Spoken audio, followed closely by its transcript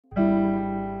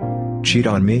Cheat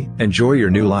on me? Enjoy your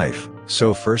new life.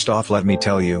 So first off, let me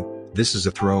tell you, this is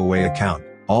a throwaway account.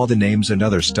 All the names and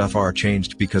other stuff are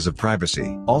changed because of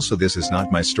privacy. Also, this is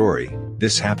not my story.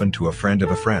 This happened to a friend of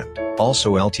a friend.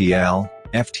 Also LTL,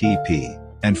 FTP,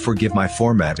 and forgive my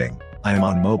formatting. I am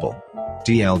on mobile.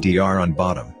 TLDR on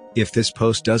bottom. If this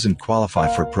post doesn't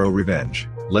qualify for pro revenge,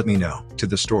 let me know. To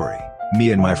the story.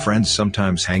 Me and my friends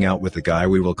sometimes hang out with a guy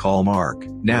we will call Mark.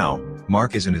 Now,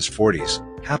 Mark is in his 40s,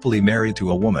 happily married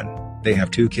to a woman. They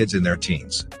have 2 kids in their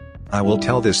teens. I will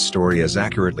tell this story as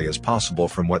accurately as possible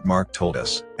from what Mark told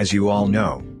us. As you all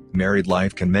know, married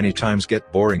life can many times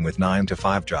get boring with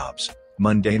 9-to-5 jobs,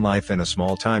 mundane life in a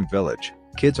small-time village.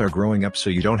 Kids are growing up, so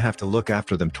you don't have to look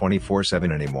after them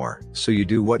 24/7 anymore. So you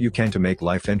do what you can to make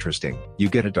life interesting. You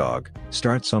get a dog,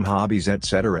 start some hobbies,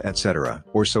 etc., etc.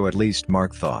 Or so at least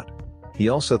Mark thought. He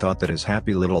also thought that his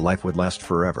happy little life would last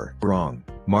forever. Wrong.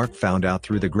 Mark found out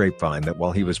through the grapevine that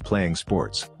while he was playing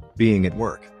sports, being at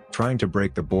work, trying to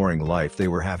break the boring life they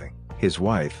were having, his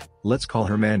wife, let's call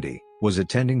her Mandy, was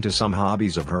attending to some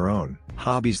hobbies of her own.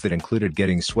 Hobbies that included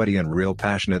getting sweaty and real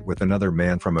passionate with another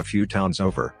man from a few towns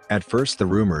over. At first the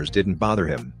rumors didn't bother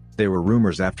him, they were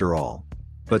rumors after all.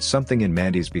 But something in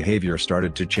Mandy's behavior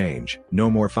started to change. No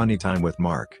more funny time with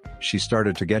Mark. She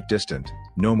started to get distant.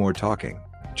 No more talking.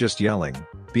 Just yelling,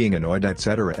 being annoyed,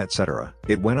 etc., etc.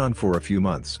 It went on for a few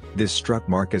months. This struck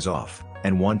Mark as off,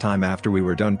 and one time after we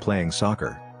were done playing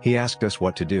soccer, he asked us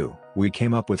what to do. We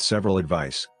came up with several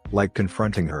advice, like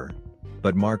confronting her.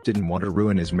 But Mark didn't want to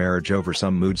ruin his marriage over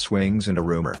some mood swings and a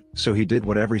rumor. So he did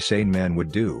what every sane man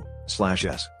would do,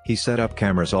 /s. He set up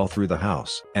cameras all through the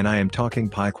house. And I am talking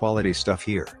high quality stuff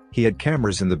here. He had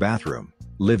cameras in the bathroom,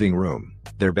 living room,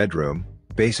 their bedroom,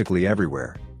 basically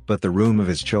everywhere, but the room of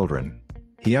his children.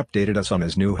 He updated us on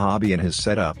his new hobby and his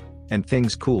setup, and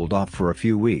things cooled off for a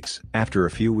few weeks. After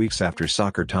a few weeks after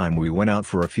soccer time, we went out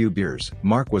for a few beers.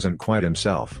 Mark wasn't quite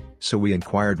himself, so we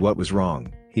inquired what was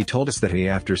wrong. He told us that he,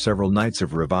 after several nights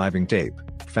of reviving tape,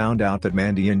 found out that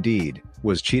Mandy indeed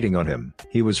was cheating on him.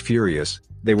 He was furious.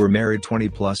 They were married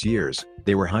 20+ years,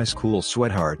 they were high school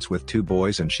sweethearts with 2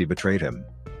 boys, and she betrayed him.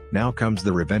 Now comes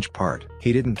the revenge part.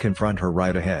 He didn't confront her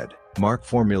right ahead. Mark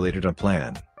formulated a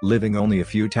plan. Living only a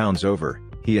few towns over,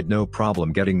 he had no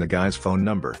problem getting the guy's phone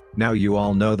number. Now you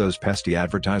all know those pesky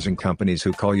advertising companies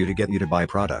who call you to get you to buy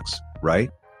products, right?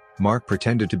 Mark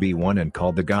pretended to be one and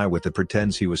called the guy with the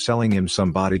pretense he was selling him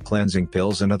some body cleansing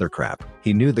pills and other crap.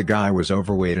 He knew the guy was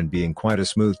overweight, and being quite a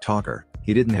smooth talker,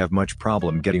 he didn't have much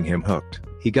problem getting him hooked.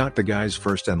 He got the guy's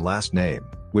first and last name,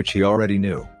 which he already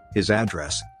knew, his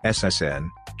address, SSN,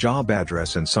 job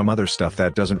address, and some other stuff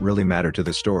that doesn't really matter to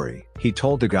the story. He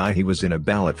told the guy he was in a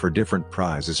ballot for different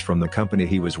prizes from the company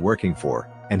he was working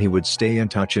for, and he would stay in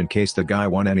touch in case the guy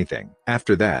won anything.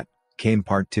 After that, came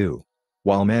part 2.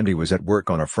 While Mandy was at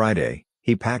work on a Friday,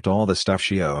 he packed all the stuff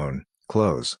she owned,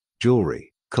 clothes,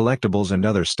 jewelry, collectibles, and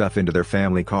other stuff into their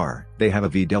family car. They have a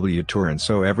VW Touran,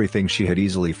 so everything she had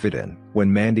easily fit in.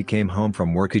 When Mandy came home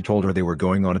from work, he told her they were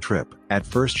going on a trip. At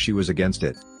first she was against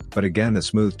it, but again the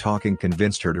smooth talking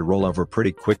convinced her to roll over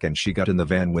pretty quick, and she got in the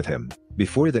van with him.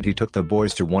 Before that, he took the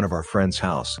boys to one of our friends'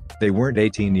 house. They weren't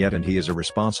 18 yet, and he is a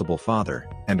responsible father,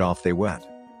 and off they went.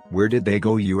 Where did they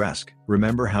go, you ask?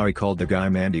 Remember how he called the guy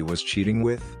Mandy was cheating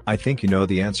with? I think you know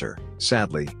the answer.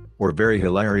 Sadly, or very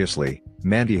hilariously,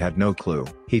 Mandy had no clue.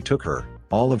 He took her,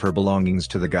 all of her belongings,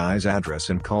 to the guy's address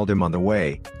and called him on the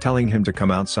way, telling him to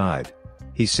come outside.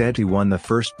 He said he won the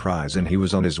first prize and he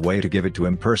was on his way to give it to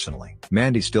him personally.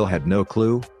 Mandy still had no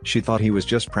clue. She thought he was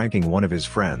just pranking one of his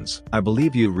friends. I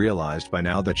believe you realized by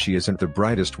now that she isn't the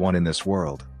brightest one in this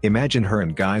world. Imagine her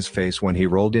and Guy's face when he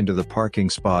rolled into the parking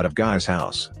spot of Guy's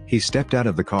house. He stepped out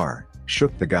of the car,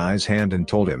 shook the guy's hand, and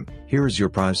told him, "Here's your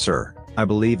prize, sir. I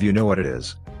believe you know what it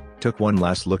is." Took one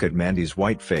last look at Mandy's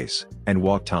white face, and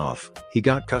walked off. He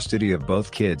got custody of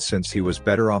both kids since he was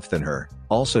better off than her.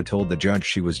 Also told the judge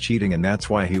she was cheating and that's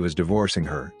why he was divorcing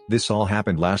her. This all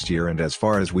happened last year, and as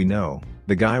far as we know,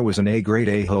 the guy was an A-grade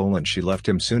a-hole, and she left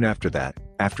him soon after that.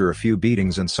 After a few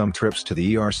beatings and some trips to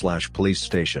the ER/police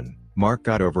station, Mark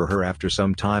got over her after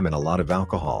some time and a lot of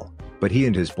alcohol. But he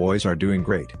and his boys are doing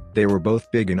great. They were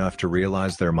both big enough to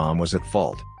realize their mom was at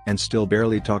fault, and still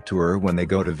barely talk to her when they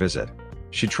go to visit.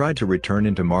 She tried to return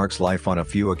into Mark's life on a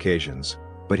few occasions,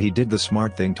 but he did the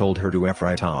smart thing, told her to F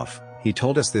right off. He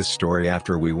told us this story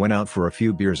after we went out for a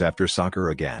few beers after soccer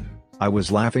again. I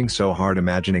was laughing so hard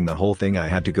imagining the whole thing I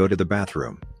had to go to the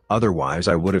bathroom. Otherwise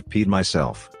I would have peed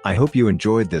myself. I hope you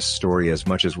enjoyed this story as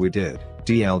much as we did.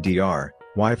 TLDR,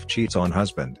 wife cheats on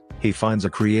husband. He finds a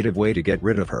creative way to get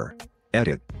rid of her.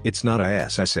 Edit, it's not a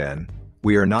SSN.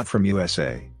 We are not from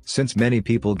USA. since many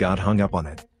people got hung up on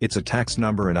it. It's a tax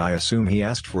number and I assume he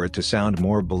asked for it to sound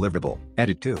more believable.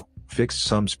 Edit 2. Fixed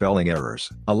some spelling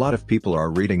errors. A lot of people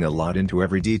are reading a lot into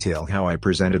every detail how I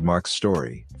presented Mark's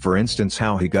story. For instance,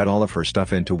 how he got all of her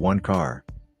stuff into one car.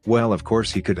 Well, of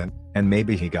course he couldn't, and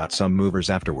maybe he got some movers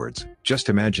afterwards. Just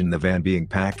imagine the van being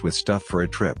packed with stuff for a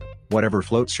trip. Whatever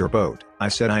floats your boat. I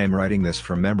said I am writing this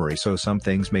from memory, so some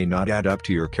things may not add up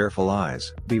to your careful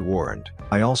eyes. Be warned.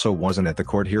 I also wasn't at the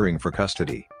court hearing for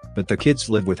custody, but the kids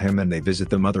live with him and they visit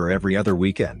the mother every other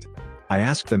weekend. I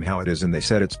asked them how it is and they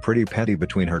said it's pretty petty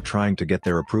between her trying to get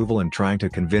their approval and trying to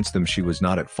convince them she was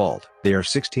not at fault. They are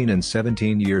 16 and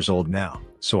 17 years old now,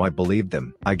 so I believed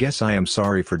them. I guess I am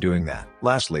sorry for doing that.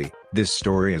 Lastly, this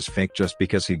story is fake just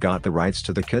because he got the rights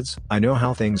to the kids. I know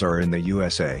how things are in the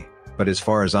USA, but as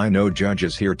far as I know,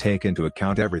 judges here take into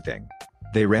account everything.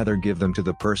 They rather give them to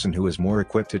the person who is more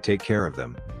equipped to take care of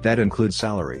them. That includes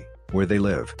salary, where they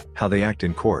live, how they act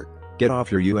in court. Get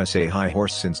off your USA high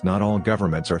horse, since not all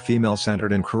governments are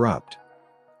female-centered and corrupt.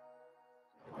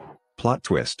 Plot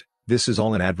twist: this is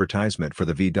all an advertisement for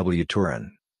the VW Touran.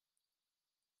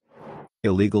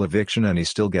 Illegal eviction and he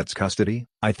still gets custody?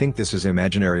 I think this is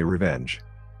imaginary revenge.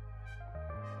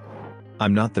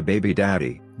 I'm not the baby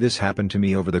daddy. This happened to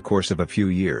me over the course of a few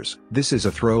years. This is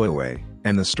a throwaway,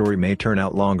 and the story may turn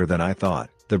out longer than I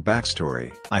thought. The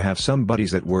backstory: I have some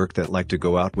buddies at work that like to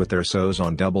go out with their so's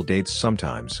on double dates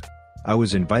sometimes. I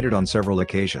was invited on several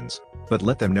occasions, but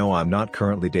let them know I'm not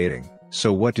currently dating.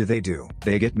 So what do?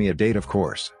 They get me a date, of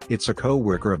course. It's a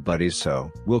co-worker of buddies,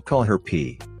 so we'll call her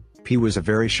P. P was a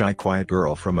very shy, quiet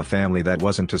girl from a family that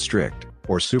wasn't too strict,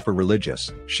 or super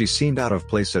religious. She seemed out of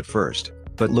place at first,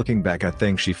 but looking back I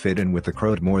think she fit in with the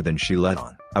crowd more than she let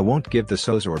on. I won't give the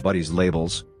so's or buddies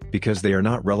labels, because they are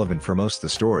not relevant for most of the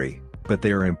story, but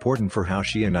they are important for how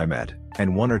she and I met,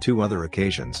 and one or two other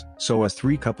occasions. So as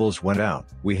three couples went out,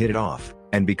 we hit it off,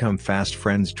 and become fast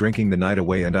friends, drinking the night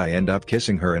away, and I end up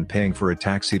kissing her and paying for a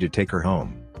taxi to take her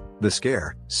home. The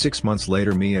scare: 6 months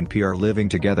later me and P are living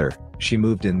together, she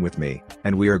moved in with me,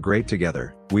 and we are great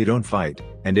together. We don't fight,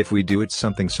 and if we do it's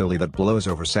something silly that blows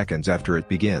over seconds after it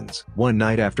begins. One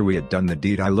night after we had done the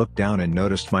deed I looked down and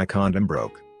noticed my condom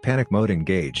broke. Panic mode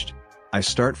engaged. I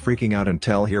start freaking out and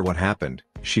tell her what happened.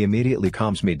 She immediately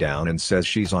calms me down and says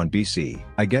she's on BC.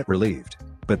 I get relieved,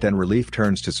 but then relief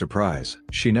turns to surprise.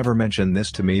 She never mentioned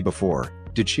this to me before,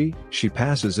 did she? She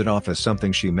passes it off as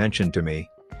something she mentioned to me,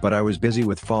 but I was busy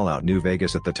with Fallout New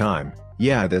Vegas at the time.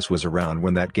 Yeah, this was around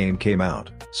when that game came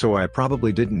out, so I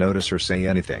probably didn't notice or say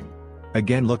anything.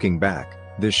 Again, looking back,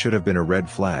 this should have been a red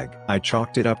flag. I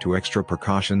chalked it up to extra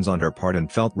precautions on her part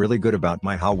and felt really good about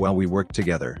how well we worked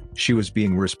together. She was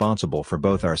being responsible for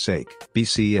both our sake.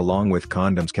 BC along with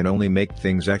condoms can only make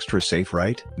things extra safe,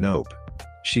 right? Nope.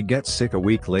 She gets sick a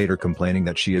week later complaining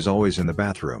that she is always in the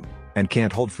bathroom, and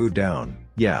can't hold food down.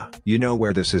 Yeah, you know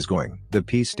where this is going. The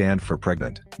P stand for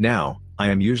pregnant. Now, I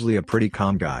am usually a pretty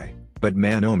calm guy, but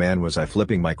man oh man was I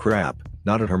flipping my crap.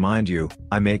 Not at her, mind you.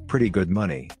 I make pretty good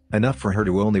money, enough for her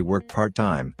to only work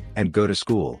part-time, and go to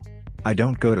school. I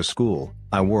don't go to school.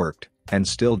 I worked, and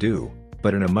still do,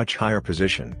 but in a much higher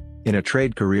position, in a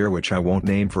trade career which I won't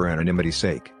name for anonymity's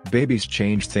sake. Babies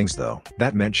changed things though.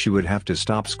 That meant she would have to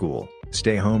stop school,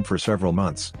 stay home for several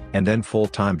months, and then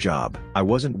full-time job. I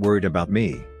wasn't worried about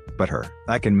me, but her.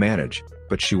 I can manage,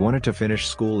 but she wanted to finish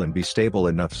school and be stable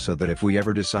enough so that if we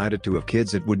ever decided to have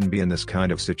kids it wouldn't be in this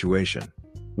kind of situation.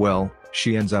 Well,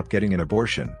 she ends up getting an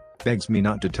abortion, begs me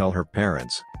not to tell her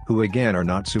parents, who again are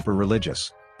not super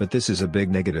religious, but this is a big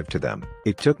negative to them.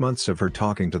 It took months of her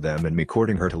talking to them and me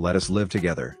courting her to let us live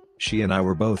together. She and I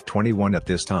were both 21 at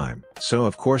this time, so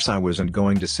of course I wasn't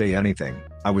going to say anything.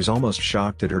 I was almost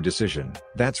shocked at her decision.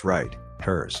 That's right,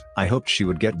 hers. I hoped she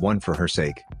would get one for her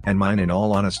sake, and mine in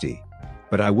all honesty.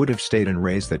 But I would have stayed and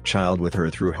raised that child with her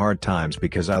through hard times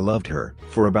because I loved her.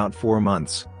 For about 4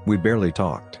 months, we barely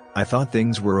talked. I thought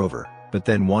things were over, but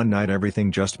then one night everything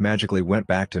just magically went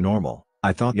back to normal.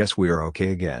 I thought yes, we are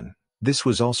okay again. This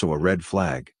was also a red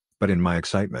flag, but in my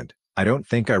excitement, I don't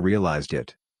think I realized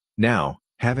it. Now,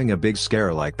 having a big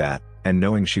scare like that, and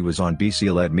knowing she was on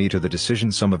BC led me to the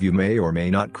decision some of you may or may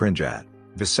not cringe at.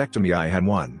 Vasectomy. I had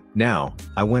one. Now,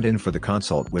 I went in for the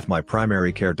consult with my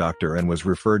primary care doctor and was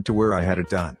referred to where I had it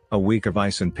done. A week of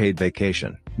ice and paid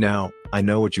vacation. Now, I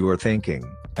know what you are thinking,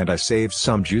 and I saved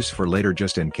some juice for later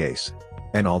just in case.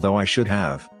 And although I should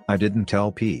have, I didn't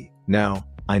tell P. Now,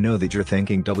 I know that you're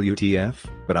thinking WTF,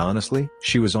 but honestly,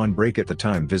 she was on break at the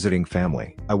time visiting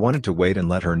family. I wanted to wait and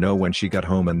let her know when she got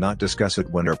home and not discuss it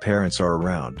when her parents are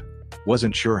around.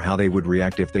 Wasn't sure how they would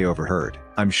react if they overheard.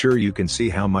 I'm sure you can see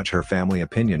how much her family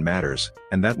opinion matters,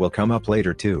 and that will come up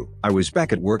later too. I was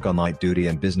back at work on night duty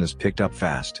and business picked up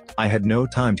fast. I had no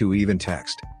time to even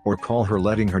text or call her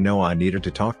letting her know I needed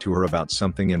to talk to her about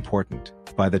something important.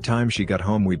 By the time she got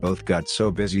home we both got so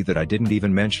busy that I didn't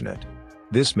even mention it.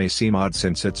 This may seem odd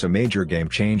since it's a major game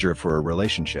changer for a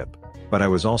relationship. But I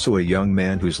was also a young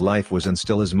man whose life was and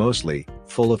still is mostly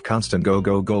full of constant go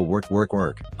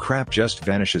work. Crap just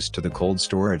vanishes to the cold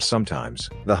storage sometimes.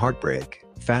 The heartbreak.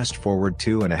 Fast forward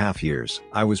 2.5 years.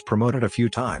 I was promoted a few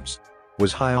times.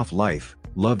 Was high off life,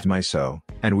 loved my so,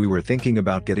 and we were thinking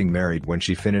about getting married when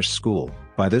she finished school.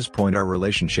 By this point our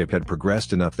relationship had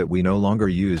progressed enough that we no longer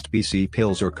used BC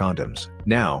pills or condoms.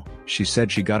 Now, she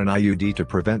said she got an IUD to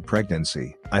prevent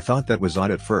pregnancy. I thought that was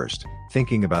odd at first,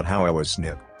 thinking about how I was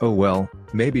snip. Oh well,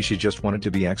 maybe she just wanted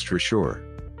to be extra sure.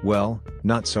 Well,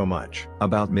 not so much.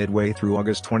 About midway through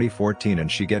August 2014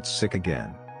 and she gets sick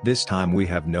again. This time we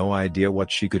have no idea what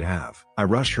she could have. I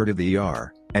rush her to the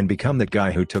ER, and become the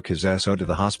guy who took his SO to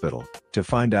the hospital, to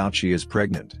find out she is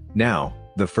pregnant. Now,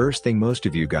 the first thing most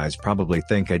of you guys probably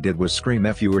think I did was scream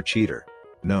 "F you or cheater."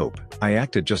 Nope. I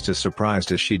acted just as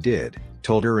surprised as she did,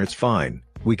 told her it's fine,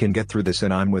 we can get through this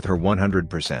and I'm with her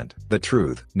 100%. The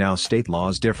truth. Now state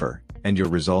laws differ, and your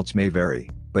results may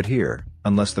vary, but here,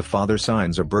 unless the father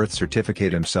signs a birth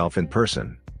certificate himself in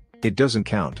person, it doesn't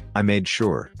count. I made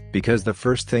sure, because the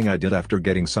first thing I did after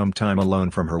getting some time alone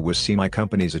from her was see my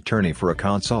company's attorney for a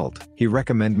consult. He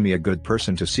recommended me a good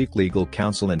person to seek legal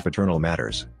counsel in paternal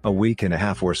matters. A week and a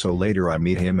half or so later I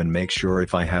meet him and make sure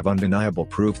if I have undeniable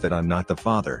proof that I'm not the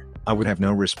father, I would have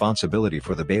no responsibility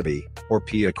for the baby, or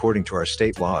P according to our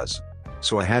state laws.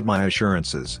 So I had my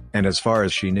assurances, and as far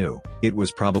as she knew, it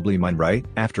was probably mine, right?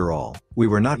 After all, we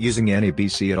were not using any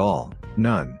BC at all.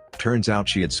 None. Turns out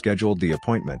she had scheduled the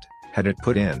appointment, had it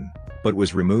put in, but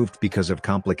was removed because of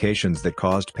complications that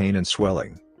caused pain and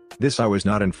swelling. This I was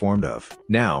not informed of.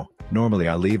 Now, normally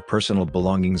I leave personal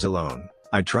belongings alone.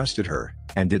 I trusted her,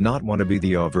 and did not want to be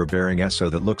the overbearing SO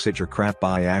that looks at your crap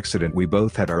by accident. We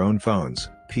both had our own phones,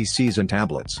 PCs and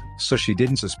tablets, so she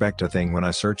didn't suspect a thing when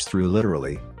I searched through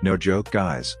literally, no joke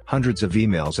guys, hundreds of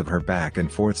emails of her back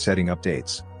and forth setting up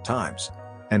dates, times,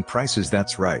 and prices.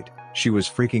 That's right, she was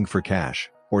freaking for cash,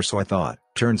 or so I thought.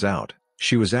 Turns out,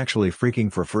 she was actually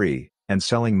freaking for free, and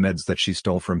selling meds that she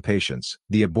stole from patients.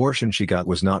 The abortion she got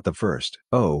was not the first.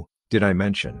 Oh, did I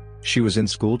mention, she was in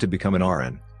school to become an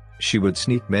RN. She would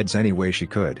sneak meds any way she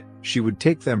could. She would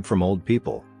take them from old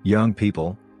people, young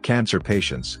people, cancer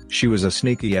patients. She was a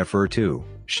sneaky effer too.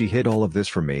 She hid all of this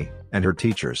from me, and her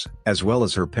teachers, as well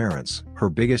as her parents.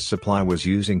 Her biggest supply was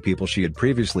using people she had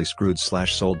previously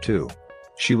screwed/sold to.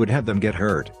 She would have them get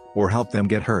hurt, or help them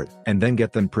get hurt, and then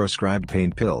get them prescribed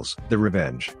pain pills. The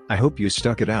revenge. I hope you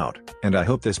stuck it out, and I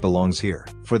hope this belongs here.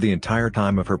 For the entire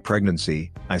time of her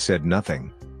pregnancy, I said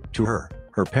nothing to her,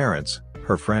 her parents,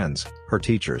 her friends, her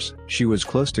teachers. She was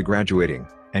close to graduating,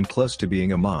 and close to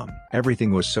being a mom.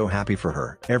 Everything was so happy for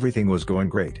her. Everything was going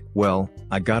great. Well,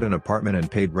 I got an apartment and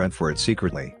paid rent for it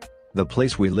secretly. The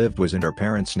place we lived was in her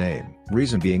parents' name.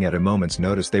 Reason being, at a moment's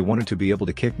notice they wanted to be able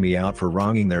to kick me out for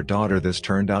wronging their daughter. This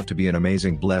turned out to be an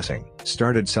amazing blessing.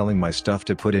 Started selling my stuff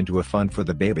to put into a fund for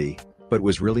the baby, but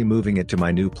was really moving it to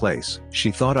my new place.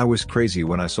 She thought I was crazy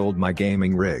when I sold my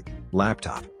gaming rig,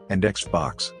 laptop, and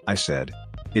Xbox. I said,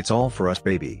 "It's all for us,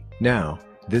 baby." Now,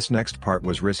 this next part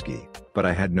was risky, but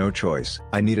I had no choice.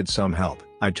 I needed some help.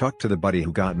 I talked to the buddy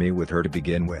who got me with her to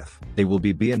begin with. They will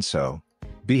be B, and so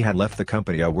B had left the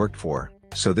company I worked for,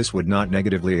 so this would not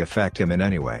negatively affect him in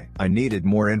any way. I needed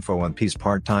more info on P's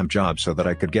part-time job so that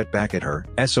I could get back at her.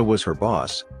 Essa was her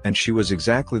boss, and she was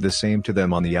exactly the same to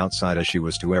them on the outside as she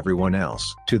was to everyone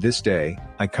else. To this day,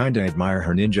 I kinda admire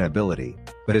her ninja ability,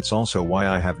 but it's also why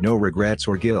I have no regrets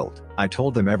or guilt. I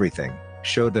told them everything,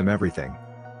 showed them everything.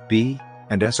 B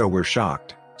and Essa were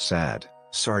shocked, sad,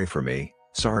 sorry for me,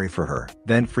 sorry for her,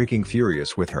 then freaking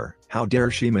furious with her. How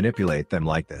dare she manipulate them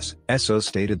like this? Essa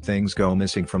stated things go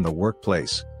missing from the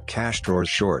workplace, cash drawers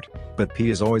short, but P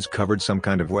is always covered some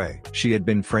kind of way. She had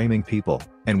been framing people,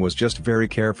 and was just very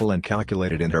careful and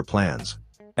calculated in her plans.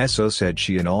 Essa said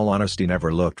she in all honesty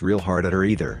never looked real hard at her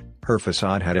either. Her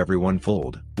facade had everyone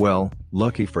fooled. Well,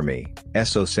 lucky for me,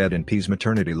 Essa said in P's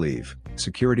maternity leave,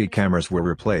 security cameras were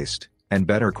replaced, and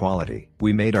better quality.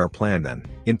 We made our plan then.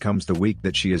 In comes the week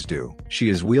that she is due. She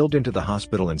is wheeled into the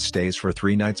hospital and stays for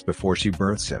 3 nights before she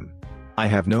births him. I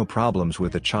have no problems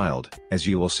with the child, as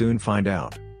you will soon find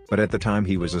out, but at the time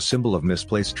he was a symbol of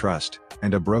misplaced trust,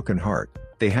 and a broken heart.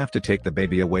 They have to take the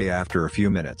baby away after a few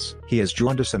minutes. He has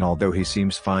jaundice, and although he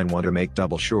seems fine, want to make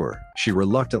double sure. She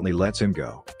reluctantly lets him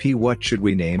go. P, what should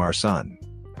we name our son?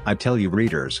 I tell you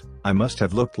readers, I must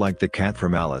have looked like the cat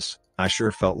from Alice. I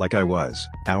sure felt like I was.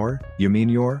 Our? You mean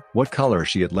your? What color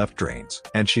she had left drains.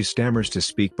 And she stammers to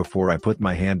speak before I put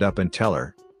my hand up and tell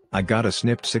her. I got a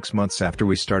snipped 6 months after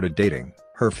we started dating.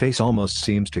 Her face almost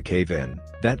seems to cave in.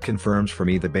 That confirms for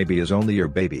me the baby is only your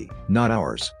baby. Not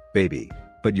ours, baby.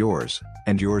 But yours.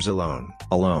 And yours alone.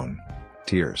 Alone.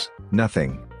 Tears.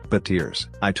 Nothing but tears.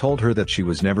 I told her that she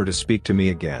was never to speak to me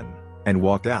again. And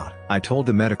walked out. I told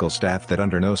the medical staff that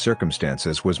under no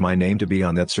circumstances was my name to be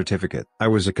on that certificate. I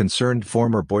was a concerned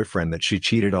former boyfriend that she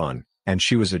cheated on, and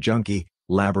she was a junkie.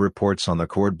 Lab reports on the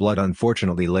cord blood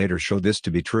unfortunately later showed this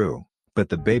to be true. But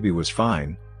the baby was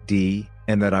fine,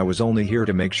 and that I was only here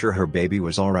to make sure her baby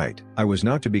was alright. I was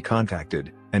not to be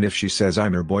contacted, and if she says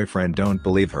I'm her boyfriend, don't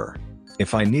believe her.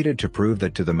 If I needed to prove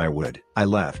that to them I would. I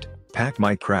left, packed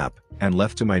my crap, and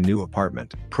left to my new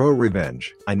apartment. Pro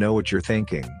revenge. I know what you're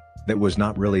thinking. That was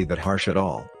not really that harsh at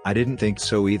all. I didn't think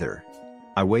so either.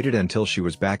 I waited until she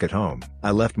was back at home.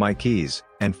 I left my keys,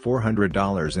 and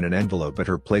 $400 in an envelope at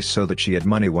her place so that she had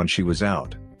money when she was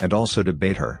out, and also to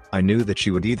bait her. I knew that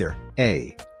she would either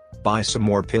A. Buy some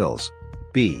more pills.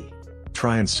 B.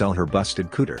 Try and sell her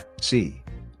busted cooter. C.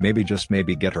 Maybe just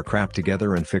maybe get her crap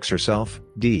together and fix herself.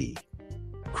 D.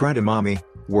 Cry to mommy,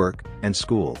 work, and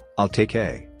school. I'll take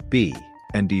A, B,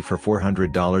 and D for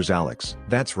 $400, Alex.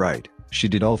 That's right. She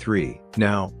did all three.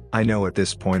 Now, I know at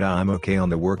this point I'm okay on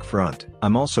the work front.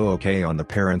 I'm also okay on the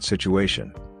parent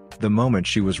situation. The moment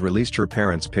she was released, her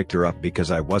parents picked her up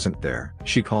because I wasn't there.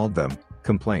 She called them,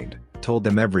 complained, told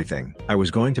them everything. I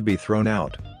was going to be thrown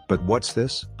out, but what's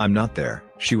this? I'm not there.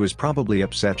 She was probably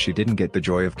upset she didn't get the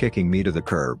joy of kicking me to the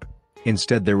curb.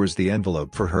 Instead there was the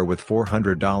envelope for her with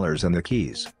 $400 and the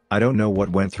keys. I don't know what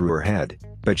went through her head,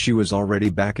 but she was already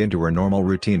back into her normal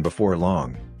routine before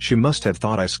long. She must have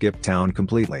thought I skipped town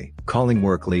completely. Calling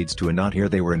work leads to a not here,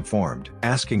 they were informed.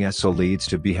 Asking SO leads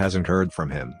to B hasn't heard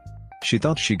from him. She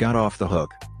thought she got off the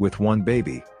hook, with one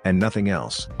baby, and nothing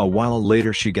else. A while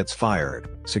later she gets fired.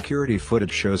 Security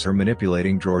footage shows her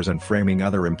manipulating drawers and framing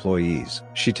other employees.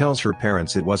 She tells her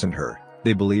parents it wasn't her.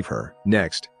 They believe her.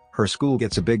 Next, her school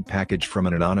gets a big package from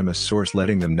an anonymous source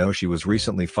letting them know she was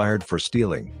recently fired for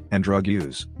stealing and drug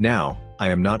use. Now, I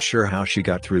am not sure how she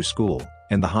got through school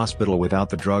and the hospital without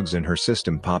the drugs in her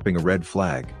system popping a red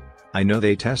flag. I know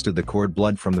they tested the cord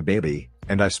blood from the baby,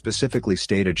 and I specifically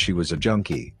stated she was a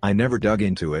junkie. I never dug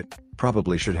into it,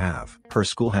 probably should have. Her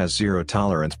school has zero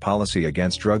tolerance policy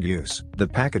against drug use. The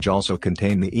package also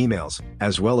contained the emails,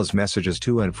 as well as messages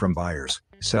to and from buyers,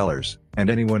 sellers, and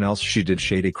anyone else she did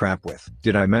shady crap with.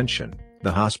 Did I mention,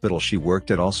 the hospital she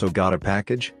worked at also got a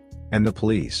package? And the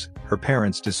police, her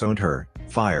parents disowned her,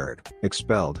 fired,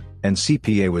 expelled, and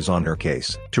CPA was on her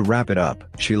case. To wrap it up,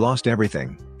 she lost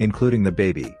everything, including the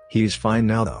baby. He's fine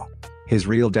now though. His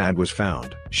real dad was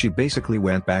found. She basically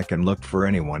went back and looked for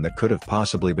anyone that could have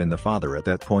possibly been the father at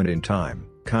that point in time.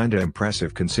 Kinda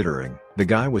impressive considering. The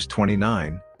guy was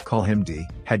 29, call him D,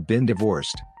 had been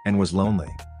divorced, and was lonely.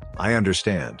 I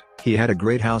understand. He had a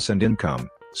great house and income,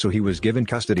 so he was given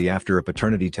custody after a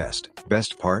paternity test.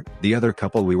 Best part, the other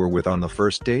couple we were with on the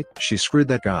first date, she screwed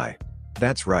that guy.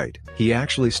 That's right, he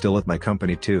actually still at my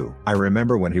company too. I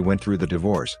remember when he went through the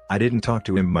divorce, I didn't talk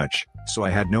to him much, so I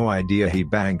had no idea he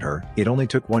banged her. It only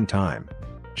took one time.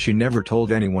 She never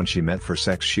told anyone she met for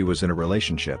sex she was in a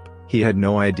relationship. He had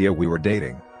no idea we were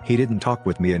dating. He didn't talk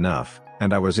with me enough,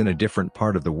 and I was in a different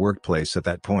part of the workplace at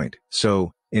that point.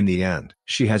 So, in the end,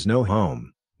 she has no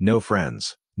home, no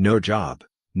friends, no job,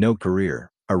 no career,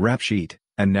 a rap sheet,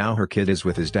 and now her kid is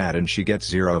with his dad and she gets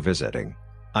zero visiting.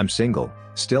 I'm single,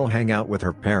 still hang out with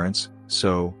her parents,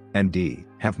 so, and D,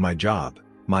 have my job,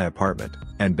 my apartment,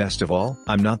 and best of all,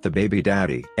 I'm not the baby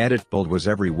daddy. Edit bold was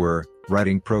everywhere,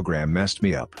 writing program messed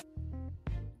me up.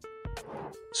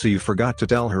 So you forgot to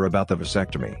tell her about the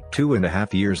vasectomy.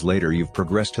 2.5 years later you've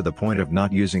progressed to the point of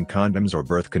not using condoms or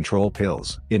birth control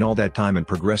pills. In all that time and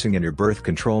progressing in your birth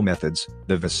control methods,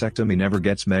 the vasectomy never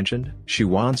gets mentioned? She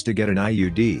wants to get an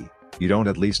IUD. You don't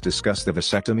at least discuss the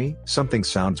vasectomy? Something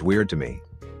sounds weird to me.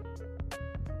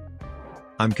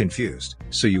 I'm confused.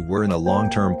 So you were in a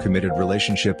long-term committed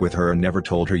relationship with her and never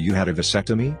told her you had a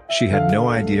vasectomy? She had no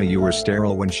idea you were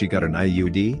sterile when she got an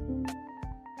IUD?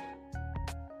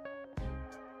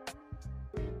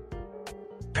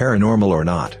 Paranormal or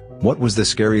not, what was the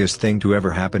scariest thing to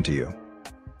ever happen to you?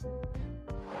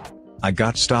 I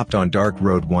got stopped on dark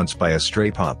road once by a stray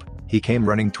pup. He came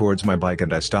running towards my bike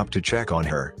and I stopped to check on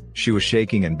her. She was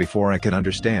shaking and before I could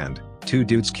understand, two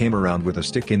dudes came around with a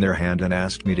stick in their hand and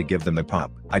asked me to give them the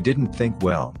pup. I didn't think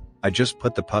well. I just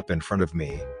put the pup in front of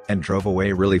me, and drove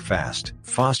away really fast.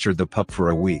 Fostered the pup for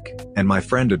a week, and my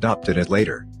friend adopted it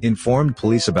later. Informed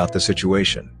police about the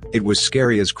situation. It was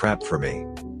scary as crap for me.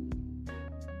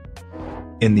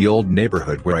 In the old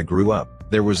neighborhood where I grew up,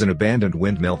 there was an abandoned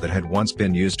windmill that had once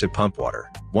been used to pump water.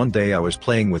 One day I was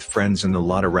playing with friends in the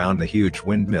lot around the huge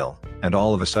windmill, and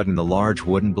all of a sudden the large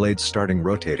wooden blades starting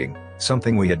rotating,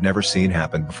 something we had never seen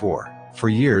happen before. For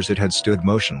years it had stood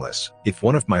motionless. If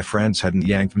one of my friends hadn't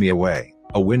yanked me away,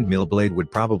 a windmill blade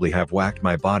would probably have whacked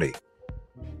my body.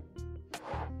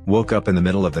 Woke up in the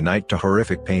middle of the night to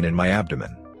horrific pain in my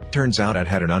abdomen. Turns out I'd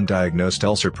had an undiagnosed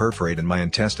ulcer perforate in my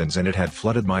intestines and it had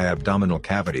flooded my abdominal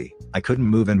cavity. I couldn't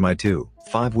move and my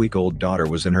 5-week-old daughter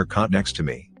was in her cot next to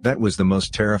me. That was the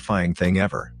most terrifying thing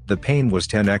ever. The pain was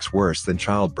 10x worse than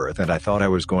childbirth and I thought I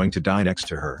was going to die next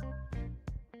to her.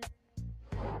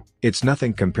 It's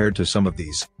nothing compared to some of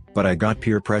these, but I got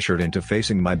peer pressured into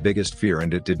facing my biggest fear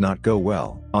and it did not go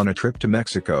well. On a trip to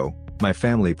Mexico, my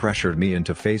family pressured me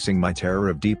into facing my terror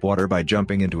of deep water by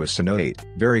jumping into a cenote,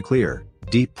 very clear,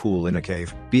 deep pool in a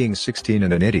cave. Being 16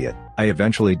 and an idiot, I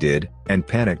eventually did, and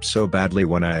panicked so badly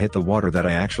when I hit the water that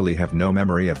I actually have no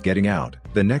memory of getting out.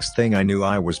 The next thing I knew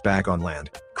I was back on land,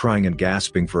 crying and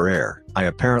gasping for air. I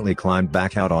apparently climbed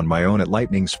back out on my own at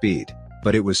lightning speed,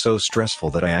 but it was so stressful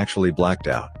that I actually blacked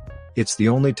out. It's the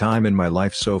only time in my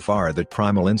life so far that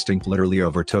primal instinct literally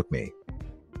overtook me.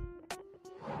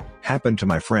 Happened to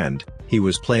my friend. He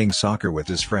was playing soccer with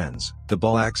his friends. The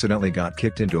ball accidentally got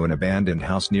kicked into an abandoned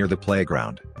house near the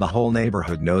playground. The whole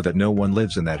neighborhood know that no one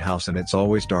lives in that house and it's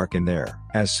always dark in there.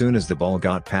 As soon as the ball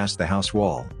got past the house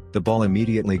wall, the ball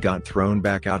immediately got thrown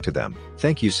back out to them.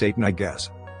 Thank you, Satan, I guess.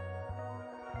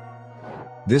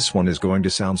 This one is going to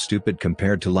sound stupid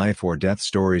compared to life or death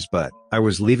stories, but I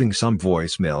was leaving some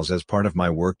voicemails as part of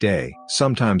my work day.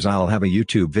 Sometimes I'll have a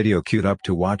YouTube video queued up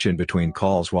to watch in between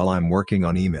calls while I'm working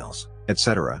on emails,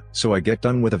 etc. So I get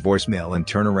done with a voicemail and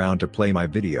turn around to play my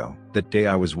video. That day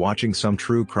I was watching some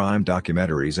true crime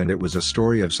documentaries and it was a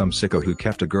story of some sicko who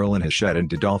kept a girl in his shed and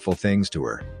did awful things to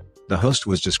her. The host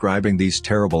was describing these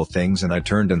terrible things and I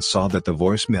turned and saw that the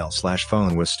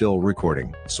voicemail/phone was still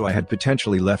recording. So I had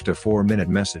potentially left a 4-minute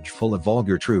message full of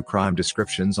vulgar true crime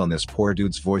descriptions on this poor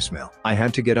dude's voicemail. I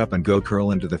had to get up and go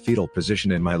curl into the fetal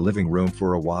position in my living room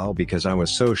for a while because I was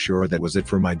so sure that was it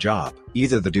for my job.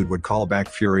 Either the dude would call back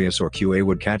furious or QA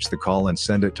would catch the call and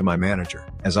send it to my manager.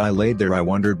 As I laid there I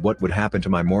wondered what would happen to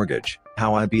my mortgage,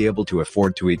 how I'd be able to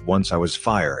afford to eat once I was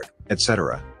fired,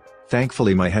 etc.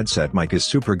 Thankfully my headset mic is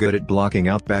super good at blocking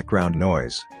out background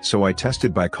noise, so I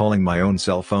tested by calling my own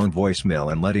cell phone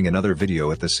voicemail and letting another video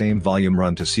at the same volume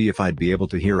run to see if I'd be able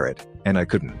to hear it, and I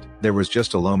couldn't. There was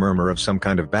just a low murmur of some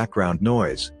kind of background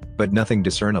noise, but nothing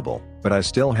discernible. But I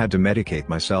still had to medicate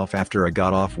myself after I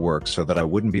got off work so that I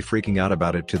wouldn't be freaking out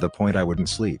about it to the point I wouldn't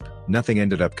sleep. Nothing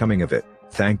ended up coming of it,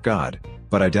 thank God,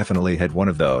 but I definitely had one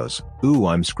of those, ooh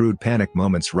I'm screwed panic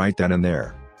moments right then and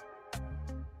there.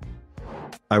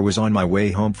 I was on my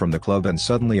way home from the club and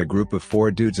suddenly a group of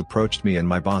 4 dudes approached me and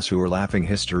my boss who were laughing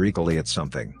hysterically at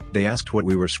something. They asked what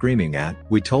we were screaming at.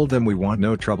 We told them we want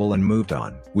no trouble and moved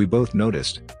on. We both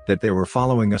noticed that they were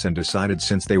following us and decided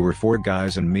since they were 4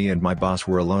 guys and me and my boss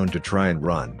were alone to try and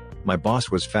run. My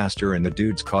boss was faster and the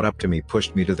dudes caught up to me,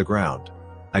 pushed me to the ground.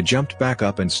 I jumped back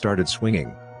up and started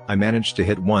swinging. I managed to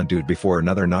hit one dude before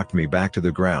another knocked me back to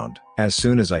the ground. As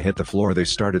soon as I hit the floor they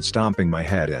started stomping my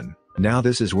head in. Now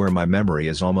this is where my memory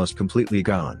is almost completely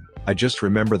gone. I just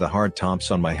remember the hard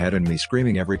thumps on my head and me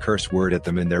screaming every curse word at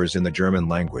them in there is in the German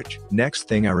language. Next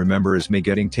thing I remember is me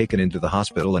getting taken into the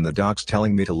hospital and the docs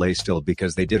telling me to lay still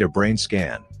because they did a brain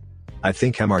scan. I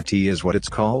think MRT is what it's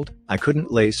called. I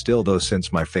couldn't lay still though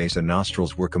since my face and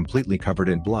nostrils were completely covered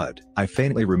in blood. I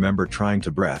faintly remember trying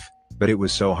to breathe, but it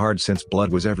was so hard since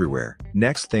blood was everywhere.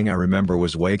 Next thing I remember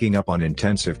was waking up on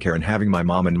intensive care and having my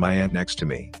mom and my aunt next to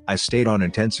me. I stayed on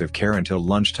intensive care until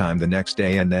lunchtime the next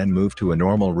day and then moved to a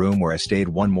normal room where I stayed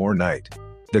one more night.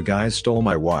 The guys stole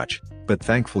my watch, but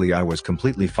thankfully I was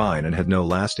completely fine and had no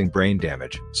lasting brain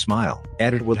damage. Smile.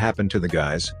 Edit what happened to the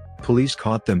guys. Police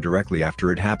caught them directly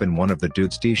after it happened. One of the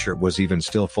dude's t-shirt was even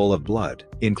still full of blood.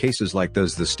 In cases like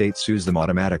those the state sues them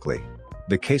automatically.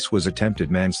 The case was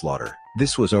attempted manslaughter.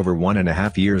 This was over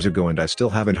 1.5 years ago and I still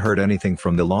haven't heard anything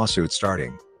from the lawsuit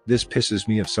starting. This pisses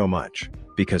me off so much,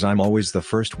 because I'm always the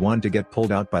first one to get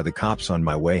pulled out by the cops on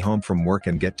my way home from work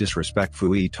and get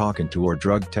disrespectfully talking to or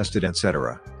drug tested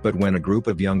etc. But when a group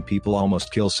of young people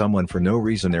almost kill someone for no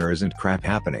reason there isn't crap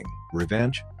happening.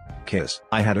 Revenge? Kiss.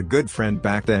 I had a good friend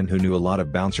back then who knew a lot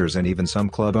of bouncers and even some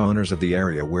club owners of the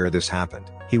area where this happened.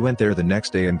 He went there the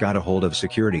next day and got a hold of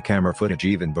security camera footage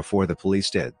even before the police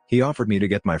did. He offered me to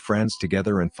get my friends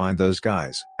together and find those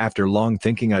guys. After long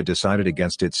thinking, I decided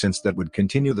against it, since that would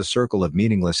continue the circle of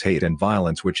meaningless hate and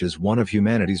violence, which is one of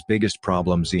humanity's biggest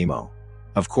problems. Emo.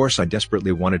 Of course, I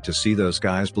desperately wanted to see those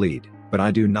guys bleed, but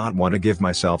I do not want to give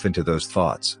myself into those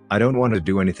thoughts. I don't want to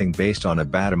do anything based on a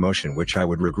bad emotion which I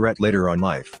would regret later on in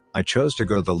life. I chose to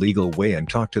go the legal way and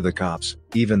talk to the cops,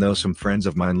 even though some friends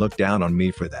of mine looked down on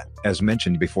me for that. As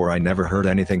mentioned before, I never heard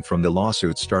anything from the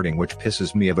lawsuit starting, which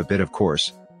pisses me off a bit, of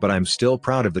course, but I'm still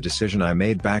proud of the decision I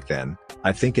made back then.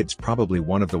 I think it's probably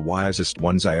one of the wisest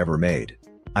ones I ever made.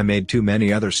 I made too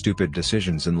many other stupid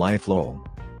decisions in life, lol.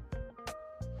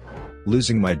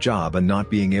 Losing my job and not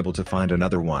being able to find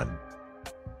another one.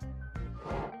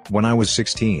 When I was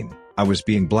 16, I was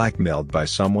being blackmailed by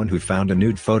someone who found a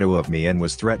nude photo of me and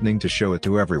was threatening to show it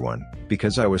to everyone.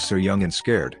 Because I was so young and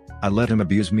scared, I let him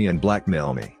abuse me and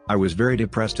blackmail me. I was very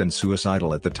depressed and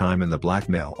suicidal at the time, and the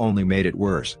blackmail only made it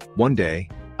worse. One day,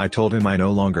 I told him I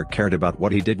no longer cared about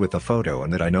what he did with the photo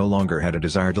and that I no longer had a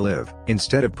desire to live.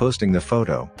 Instead of posting the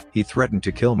photo, he threatened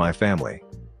to kill my family.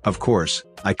 Of course,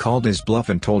 I called his bluff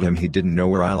and told him he didn't know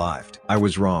where I lived. I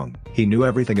was wrong. He knew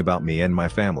everything about me and my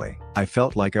family. I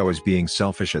felt like I was being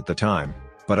selfish at the time,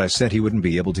 but I said he wouldn't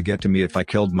be able to get to me if I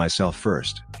killed myself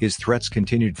first. His threats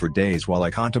continued for days while I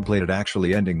contemplated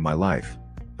actually ending my life.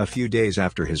 A few days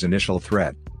after his initial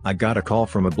threat, I got a call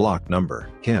from a blocked number.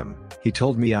 He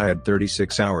told me I had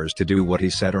 36 hours to do what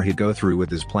he said or he'd go through with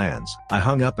his plans. I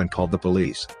hung up and called the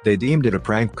police. They deemed it a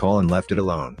prank call and left it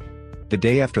alone. The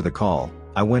day after the call,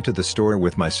 I went to the store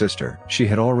with my sister. She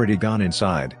had already gone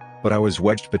inside, but I was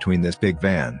wedged between this big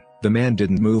van. The man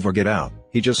didn't move or get out.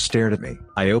 He just stared at me.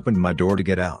 I opened my door to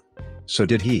get out. So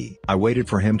did he. I waited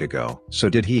for him to go. So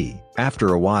did he.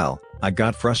 After a while, I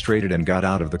got frustrated and got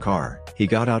out of the car. He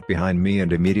got out behind me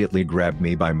and immediately grabbed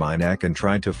me by my neck and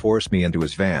tried to force me into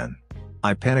his van.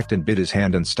 I panicked and bit his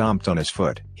hand and stomped on his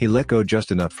foot. He let go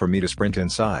just enough for me to sprint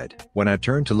inside. When I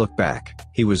turned to look back,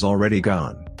 he was already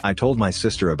gone. I told my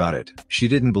sister about it. She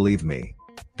didn't believe me.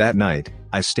 That night,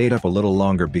 I stayed up a little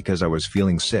longer because I was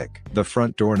feeling sick. The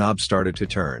front doorknob started to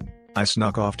turn. I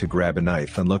snuck off to grab a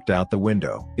knife and looked out the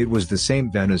window. It was the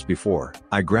same van as before.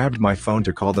 I grabbed my phone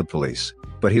to call the police,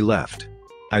 but he left.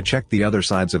 I checked the other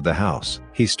sides of the house.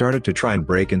 He started to try and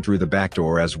break in through the back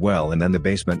door as well, and then the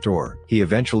basement door. He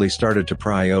eventually started to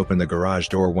pry open the garage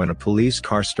door when a police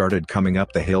car started coming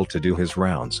up the hill to do his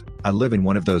rounds. I live in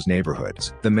one of those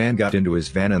neighborhoods. The man got into his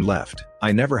van and left.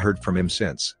 I never heard from him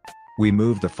since. We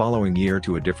moved the following year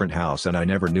to a different house and I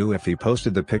never knew if he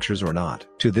posted the pictures or not.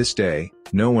 To this day,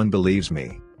 no one believes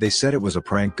me. They said it was a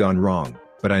prank gone wrong,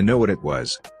 but I know what it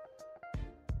was.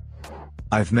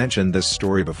 I've mentioned this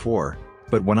story before,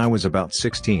 but when I was about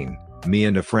 16, me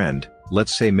and a friend,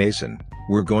 let's say Mason,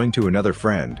 were going to another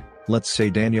friend, let's say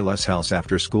Daniel's house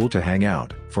after school to hang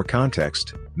out. For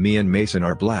context, me and Mason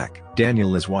are black,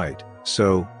 Daniel is white,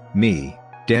 so, me,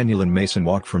 Daniel and Mason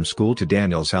walk from school to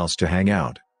Daniel's house to hang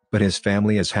out, but his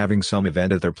family is having some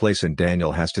event at their place and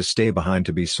Daniel has to stay behind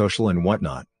to be social and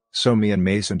whatnot, so me and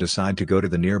Mason decide to go to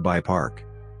the nearby park.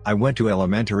 I went to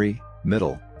elementary,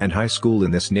 middle, and high school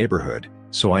in this neighborhood,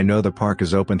 so I know the park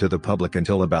is open to the public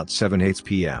until about 7-8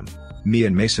 p.m. Me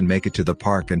and Mason make it to the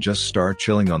park and just start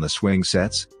chilling on the swing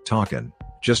sets, talking,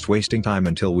 just wasting time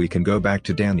until we can go back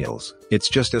to Daniel's. It's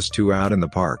just us two out in the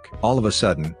park. All of a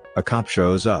sudden, a cop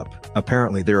shows up.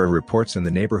 Apparently there are reports in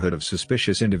the neighborhood of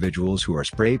suspicious individuals who are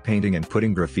spray painting and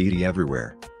putting graffiti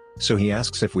everywhere. So he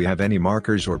asks if we have any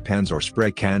markers or pens or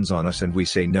spray cans on us and we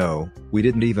say no, we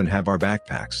didn't even have our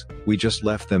backpacks, we just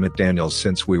left them at Daniel's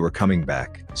since we were coming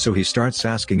back. So he starts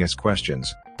asking us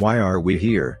questions, why are we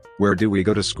here, where do we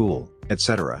go to school,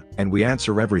 etc. And we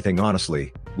answer everything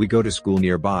honestly, we go to school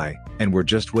nearby, and we're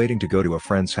just waiting to go to a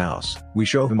friend's house. We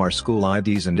show him our school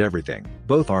IDs and everything.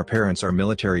 Both our parents are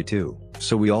military too,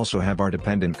 so we also have our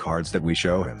dependent cards that we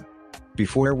show him.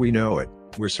 Before we know it,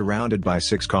 we're surrounded by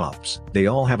 6 cops. They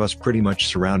all have us pretty much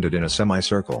surrounded in a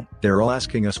semicircle. They're all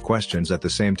asking us questions at the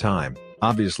same time,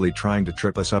 obviously trying to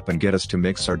trip us up and get us to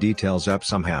mix our details up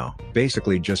somehow.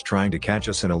 Basically just trying to catch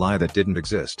us in a lie that didn't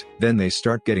exist. Then they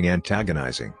start getting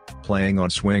antagonizing. Playing on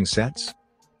swing sets?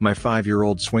 My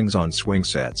 5-year-old swings on swing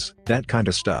sets. That kind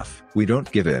of stuff. We don't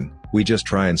give in, we just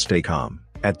try and stay calm.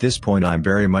 At this point I'm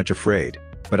very much afraid.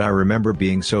 But I remember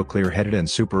being so clear-headed and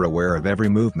super aware of every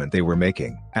movement they were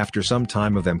making. After some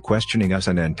time of them questioning us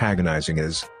and antagonizing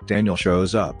us, Daniel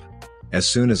shows up. As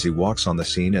soon as he walks on the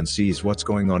scene and sees what's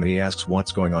going on, he asks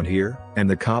what's going on here, and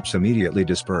the cops immediately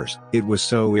disperse. It was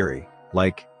so eerie.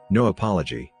 Like, no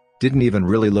apology, Didn't even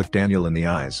really look Daniel in the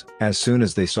eyes. As soon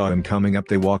as they saw him coming up,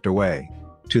 they walked away.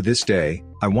 To this day,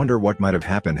 I wonder what might have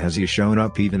happened has he shown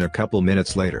up even a couple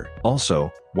minutes later.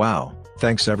 Also, wow,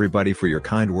 thanks everybody for your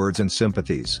kind words and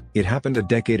sympathies. It happened a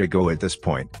decade ago at this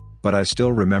point, but I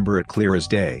still remember it clear as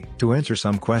day. To answer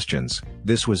some questions,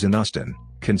 this was in Austin,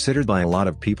 considered by a lot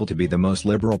of people to be the most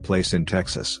liberal place in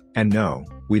Texas. And no,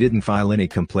 we didn't file any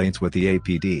complaints with the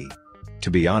APD. To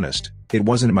be honest, it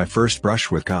wasn't my first brush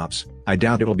with cops. I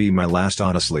doubt it'll be my last,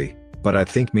 honestly. But I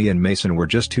think me and Mason were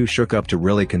just too shook up to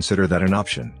really consider that an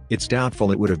option. It's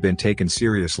doubtful it would have been taken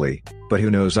seriously, but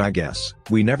who knows, I guess.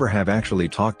 We never have actually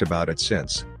talked about it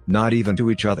since, not even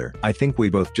to each other. I think we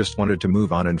both just wanted to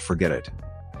move on and forget it.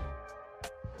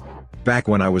 Back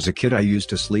when I was a kid, I used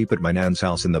to sleep at my nan's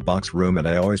house in the box room, and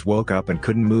I always woke up and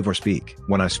couldn't move or speak.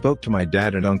 When I spoke to my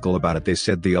dad and uncle about it, they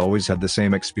said they always had the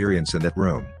same experience in that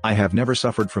room. I have never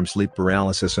suffered from sleep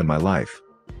paralysis in my life.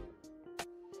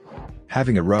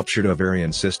 Having a ruptured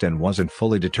ovarian cyst and wasn't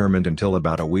fully determined until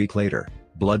about a week later.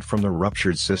 Blood from the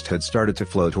ruptured cyst had started to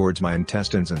flow towards my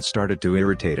intestines and started to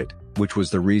irritate it, which was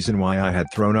the reason why I had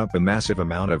thrown up a massive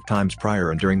amount of times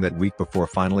prior and during that week before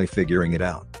finally figuring it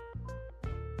out.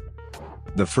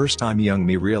 The first time young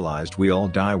me realized we all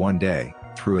die one day,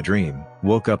 through a dream,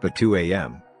 woke up at 2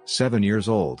 a.m., 7 years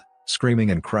old,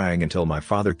 screaming and crying until my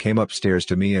father came upstairs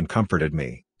to me and comforted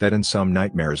me. That in some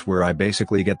nightmares where I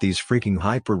basically get these freaking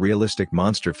hyper-realistic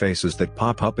monster faces that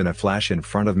pop up in a flash in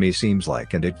front of me seems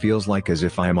like, and it feels like as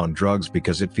if I am on drugs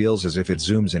because it feels as if it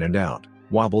zooms in and out,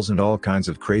 wobbles and all kinds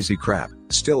of crazy crap.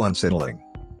 Still unsettling.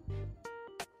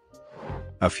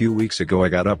 A few weeks ago I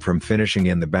got up from finishing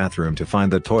in the bathroom to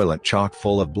find the toilet chock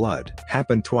full of blood.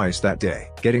 Happened twice that day.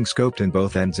 Getting scoped in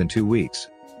both ends in 2 weeks.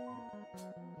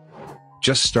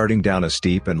 Just starting down a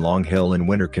steep and long hill in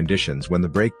winter conditions when the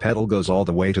brake pedal goes all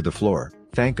the way to the floor.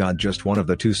 Thank God just one of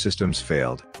the two systems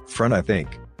failed. Front, I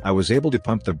think. I was able to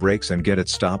pump the brakes and get it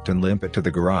stopped and limp it to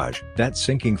the garage. That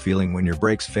sinking feeling when your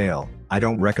brakes fail, I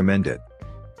don't recommend it.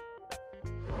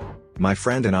 My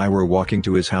friend and I were walking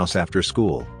to his house after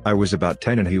school. I was about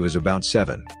 10 and he was about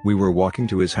 7. We were walking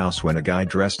to his house when a guy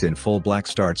dressed in full black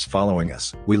starts following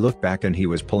us. We looked back and he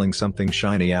was pulling something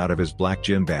shiny out of his black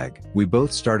gym bag. We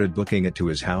both started booking it to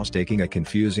his house, taking a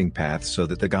confusing path so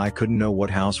that the guy couldn't know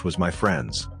what house was my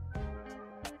friend's.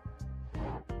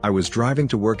 I was driving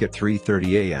to work at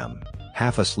 3:30 a.m.,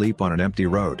 half asleep on an empty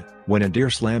road, when a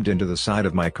deer slammed into the side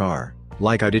of my car.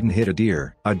 Like I didn't hit a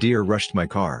deer. A deer rushed my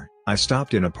car. I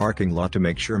stopped in a parking lot to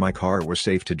make sure my car was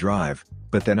safe to drive,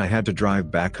 but then I had to drive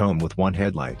back home with one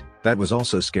headlight. That was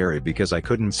also scary because I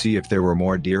couldn't see if there were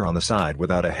more deer on the side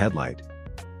without a headlight.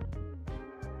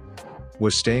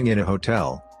 Was staying in a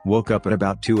hotel, woke up at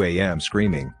about 2 a.m.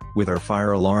 screaming, with our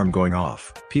fire alarm going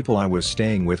off. People I was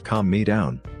staying with calmed me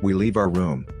down. We leave our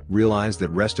room, realize that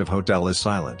rest of hotel is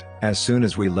silent. As soon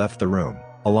as we left the room,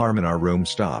 alarm in our room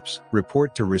stops.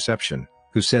 Report to reception,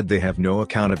 who said they have no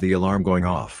account of the alarm going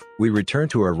off. We return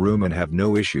to our room and have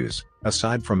no issues,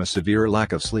 aside from a severe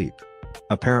lack of sleep.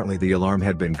 Apparently the alarm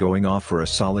had been going off for a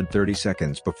solid 30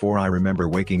 seconds before I remember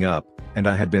waking up, and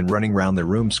I had been running around the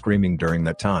room screaming during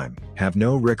that time. Have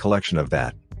no recollection of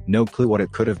that, no clue what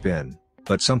it could have been,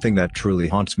 but something that truly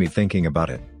haunts me thinking about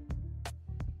it.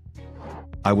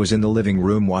 I was in the living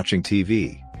room watching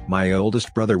TV. My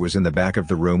oldest brother was in the back of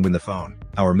the room with the phone.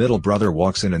 Our middle brother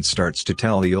walks in and starts to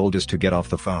tell the oldest to get off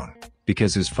the phone,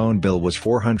 because his phone bill was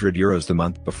 400 euros the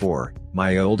month before.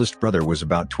 My oldest brother was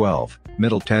about 12,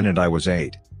 middle 10 and I was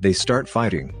 8. They start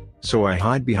fighting, so I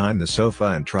hide behind the sofa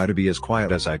and try to be as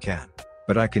quiet as I can.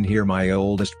 But I can hear my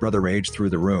oldest brother rage through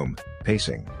the room,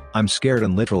 pacing. I'm scared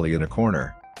and literally in a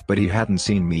corner, but he hadn't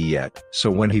seen me yet.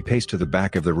 So when he paced to the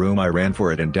back of the room I ran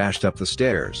for it and dashed up the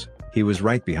stairs. He was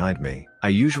right behind me. I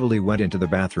usually went into the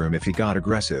bathroom if he got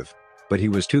aggressive, but he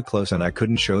was too close and I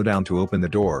couldn't show down to open the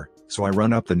door, so I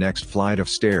run up the next flight of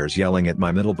stairs yelling at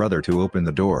my middle brother to open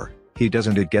the door. He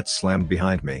doesn't, it gets slammed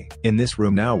behind me. In this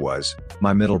room now was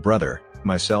my middle brother,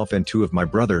 myself and 2 of my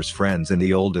brother's friends, and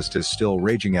the oldest is still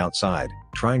raging outside,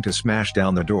 trying to smash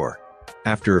down the door.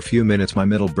 After a few minutes my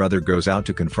middle brother goes out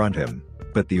to confront him,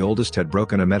 but the oldest had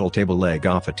broken a metal table leg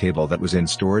off a table that was in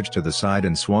storage to the side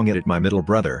and swung it at my middle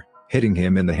brother, hitting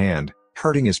him in the hand,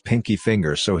 hurting his pinky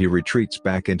finger, so he retreats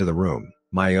back into the room.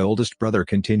 My oldest brother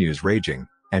continues raging,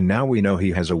 and now we know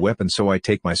he has a weapon, so I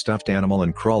take my stuffed animal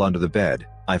and crawl under the bed.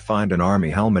 I find an army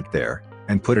helmet there,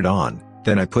 and put it on.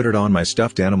 Then I put it on my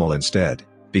stuffed animal instead,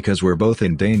 because we're both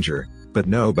in danger, but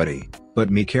nobody but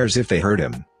me cares if they hurt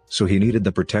him, so he needed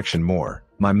the protection more.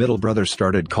 My middle brother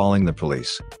started calling the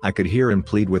police. I could hear him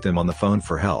plead with him on the phone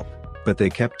for help, but they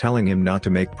kept telling him not to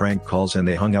make prank calls and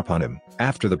they hung up on him.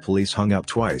 After the police hung up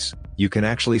twice, you can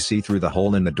actually see through the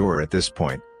hole in the door at this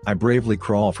point. I bravely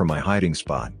crawled from my hiding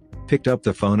spot, picked up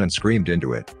the phone and screamed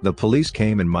into it. The police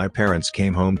came and my parents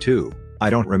came home too.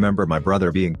 I don't remember my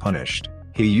brother being punished.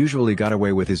 He usually got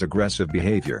away with his aggressive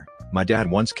behavior. My dad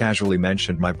once casually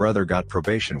mentioned my brother got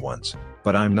probation once,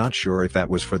 but I'm not sure if that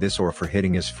was for this or for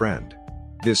hitting his friend.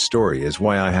 This story is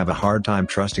why I have a hard time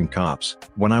trusting cops.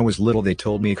 When I was little they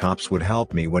told me cops would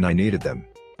help me when I needed them,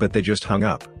 but they just hung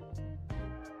up.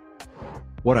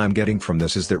 What I'm getting from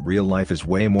this is that real life is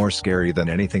way more scary than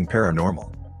anything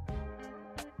paranormal.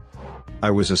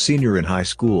 I was a senior in high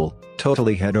school,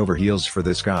 totally head over heels for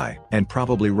this guy, and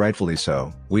probably rightfully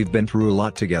so. We've been through a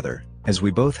lot together, as we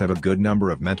both have a good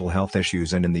number of mental health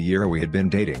issues, and in the year we had been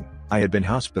dating, I had been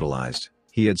hospitalized.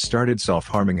 He had started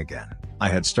self-harming again. I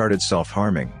had started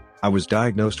self-harming. I was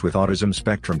diagnosed with autism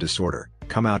spectrum disorder,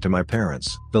 come out to my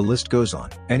parents. The list goes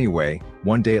on. Anyway,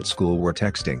 one day at school we're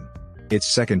texting. It's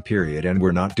second period and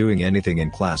we're not doing anything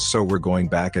in class, so we're going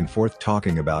back and forth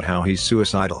talking about how he's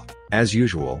suicidal, as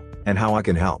usual, and how I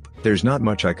can help. There's not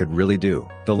much I could really do.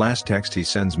 The last text he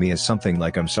sends me is something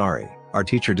like, "I'm sorry." Our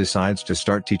teacher decides to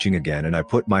start teaching again and I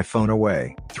put my phone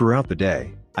away. Throughout the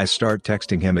day, I start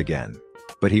texting him again,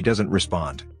 but he doesn't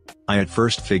respond. I at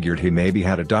first figured he maybe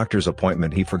had a doctor's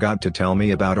appointment he forgot to tell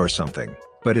me about or something,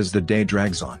 but as the day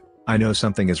drags on, I know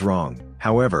something is wrong.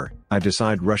 However, I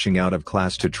decide rushing out of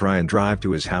class to try and drive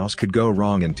to his house could go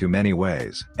wrong in too many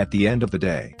ways. At the end of the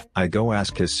day, I go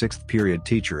ask his 6th period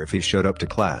teacher if he showed up to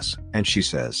class, and she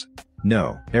says,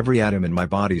 no. Every atom in my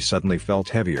body suddenly felt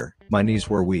heavier, my knees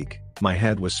were weak, my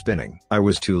head was spinning. I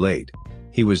was too late.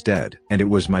 He was dead, and it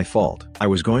was my fault. I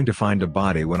was going to find a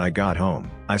body when I got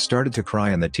home. I started to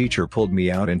cry and the teacher pulled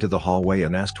me out into the hallway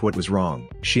and asked what was wrong.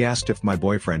 She asked if my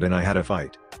boyfriend and I had a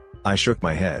fight. I shook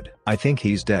my head. I think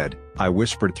he's dead, I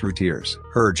whispered through tears.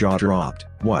 Her jaw dropped.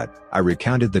 What? I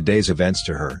recounted the day's events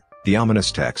to her, the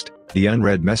ominous text, the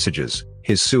unread messages,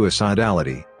 his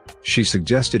suicidality. She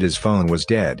suggested his phone was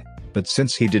dead, but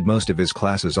since he did most of his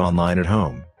classes online at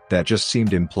home, that just seemed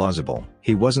implausible.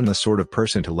 He wasn't the sort of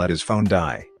person to let his phone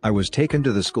die. I was taken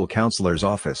to the school counselor's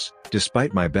office.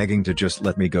 Despite my begging to just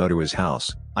let me go to his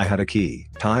house, I had a key.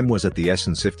 Time was at the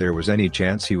essence if there was any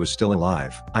chance he was still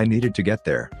alive. I needed to get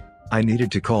there. I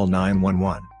needed to call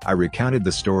 911. I recounted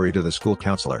the story to the school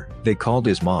counselor. They called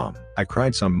his mom. I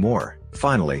cried some more.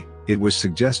 Finally, it was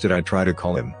suggested I try to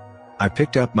call him. I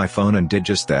picked up my phone and did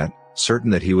just that, certain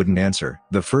that he wouldn't answer.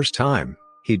 The first time,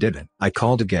 he didn't. I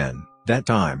called again. That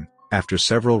time, after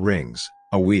several rings,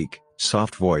 a weak,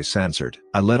 soft voice answered.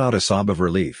 I let out a sob of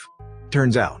relief.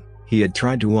 Turns out, he had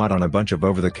tried to wad on a bunch of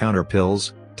over-the-counter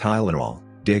pills, Tylenol,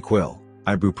 Dayquil,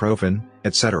 ibuprofen,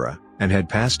 etc., and had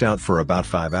passed out for about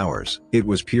 5 hours. It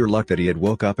was pure luck that he had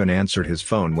woke up and answered his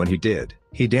phone when he did.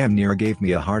 He damn near gave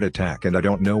me a heart attack and I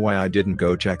don't know why I didn't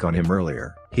go check on him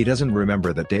earlier. He doesn't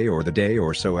remember that day or the day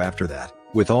or so after that.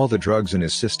 With all the drugs in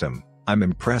his system, I'm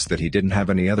impressed that he didn't have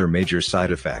any other major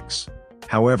side effects.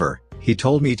 However, he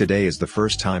told me today is the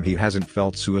first time he hasn't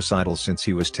felt suicidal since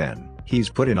he was 10. He's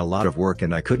put in a lot of work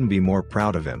and I couldn't be more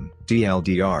proud of him.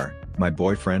 TLDR, my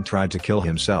boyfriend tried to kill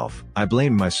himself. I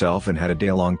blamed myself and had a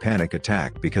day-long panic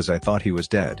attack because I thought he was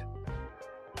dead.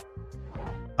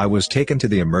 I was taken to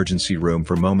the emergency room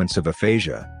for moments of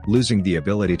aphasia, losing the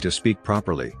ability to speak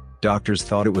properly. Doctors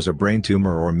thought it was a brain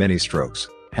tumor or mini strokes.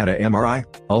 Had a MRI,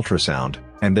 ultrasound,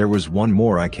 and there was one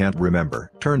more I can't remember.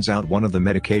 Turns out one of the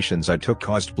medications I took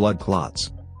caused blood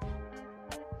clots.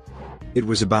 It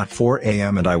was about 4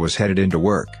 a.m. and I was headed into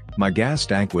work. My gas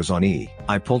tank was on E.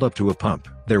 I pulled up to a pump.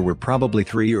 There were probably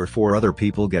 3 or 4 other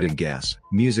people getting gas.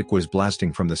 Music was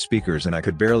blasting from the speakers and I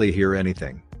could barely hear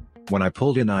anything. When I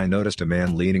pulled in I noticed a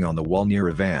man leaning on the wall near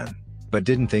a van, but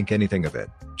didn't think anything of it.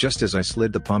 Just as I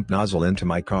slid the pump nozzle into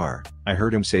my car, I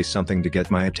heard him say something to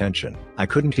get my attention. I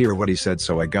couldn't hear what he said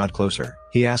so I got closer.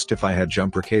 He asked if I had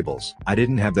jumper cables. I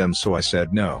didn't have them so I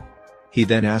said no. He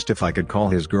then asked if I could call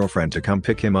his girlfriend to come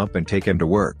pick him up and take him to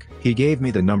work. He gave me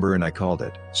the number and I called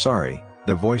it. Sorry,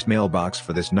 the voicemail box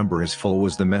for this number is full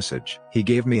was the message. He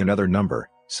gave me another number,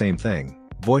 same thing,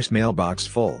 voicemail box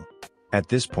full. At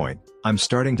this point, I'm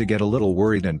starting to get a little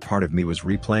worried and part of me was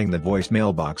replaying the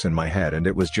voicemail box in my head and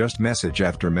it was just message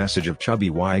after message of chubby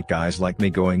white guys like me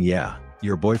going, yeah,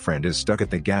 your boyfriend is stuck at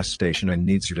the gas station and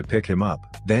needs you to pick him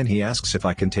up. Then he asks if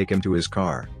I can take him to his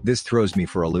car. This throws me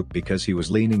for a loop because he was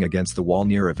leaning against the wall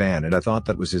near a van and I thought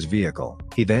that was his vehicle.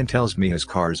 He then tells me his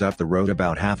car's up the road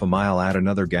about half a mile at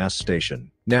another gas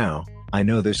station. Now, I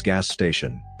know this gas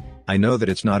station. I know that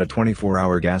it's not a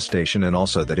 24-hour gas station and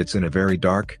also that it's in a very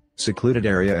dark, secluded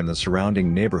area and the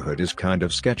surrounding neighborhood is kind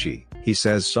of sketchy. He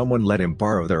says someone let him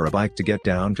borrow their bike to get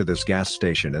down to this gas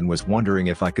station and was wondering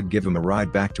if I could give him a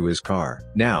ride back to his car.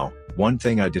 Now, one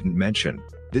thing I didn't mention.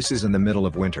 This is in the middle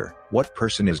of winter. What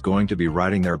person is going to be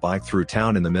riding their bike through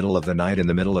town in the middle of the night in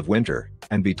the middle of winter,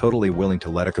 and be totally willing to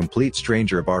let a complete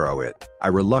stranger borrow it? I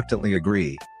reluctantly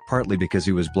agree, partly because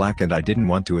he was black and I didn't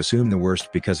want to assume the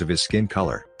worst because of his skin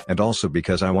color, and also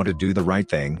because I want to do the right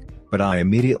thing, but I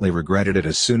immediately regretted it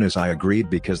as soon as I agreed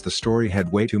because the story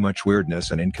had way too much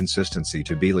weirdness and inconsistency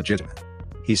to be legitimate.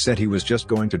 He said he was just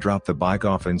going to drop the bike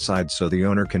off inside so the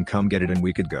owner can come get it and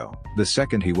we could go. The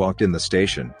second he walked in the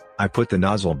station, I put the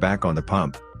nozzle back on the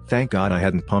pump, thank God I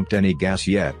hadn't pumped any gas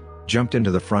yet, jumped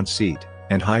into the front seat,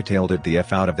 and hightailed it the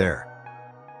F out of there.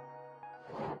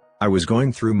 I was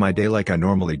going through my day like I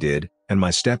normally did, and my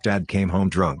stepdad came home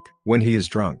drunk. When he is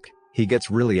drunk, he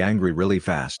gets really angry really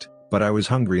fast, but I was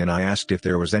hungry and I asked if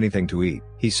there was anything to eat.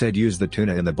 He said use the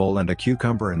tuna in the bowl and a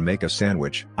cucumber and make a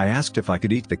sandwich. I asked if I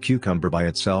could eat the cucumber by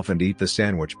itself and eat the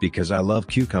sandwich because I love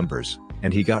cucumbers,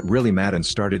 and he got really mad and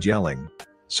started yelling.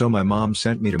 So my mom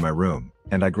sent me to my room,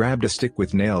 and I grabbed a stick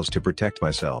with nails to protect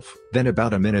myself. Then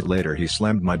about a minute later he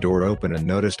slammed my door open and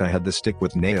noticed I had the stick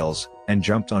with nails, and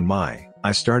jumped on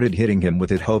I started hitting him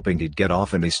with it hoping he'd get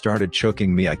off and he started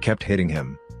choking me. I kept hitting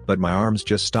him, but my arms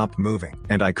just stopped moving.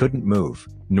 And I couldn't move,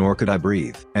 nor could I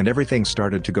breathe. And everything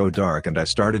started to go dark and I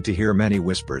started to hear many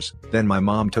whispers. Then my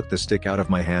mom took the stick out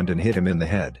of my hand and hit him in the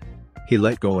head. He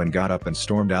let go and got up and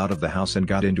stormed out of the house and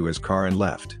got into his car and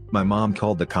left. My mom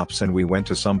called the cops and we went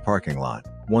to some parking lot.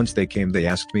 Once they came they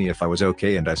asked me if I was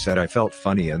okay and I said I felt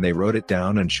funny and they wrote it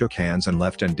down and shook hands and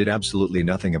left and did absolutely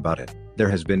nothing about it. There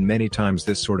has been many times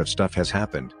this sort of stuff has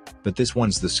happened, but this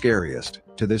one's the scariest.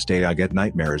 To this day I get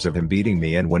nightmares of him beating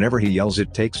me, and whenever he yells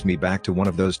it takes me back to one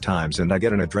of those times and I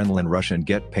get an adrenaline rush and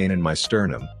get pain in my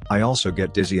sternum. I also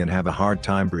get dizzy and have a hard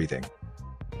time breathing.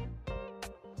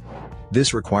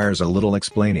 This requires a little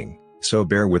explaining, so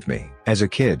bear with me. As a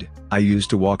kid, I used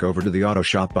to walk over to the auto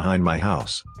shop behind my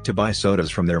house, to buy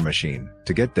sodas from their machine.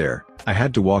 To get there, I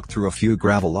had to walk through a few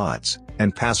gravel lots,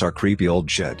 and pass our creepy old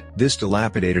shed. This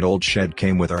dilapidated old shed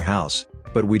came with our house,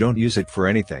 but we don't use it for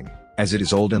anything, as it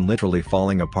is old and literally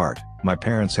falling apart. My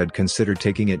parents had considered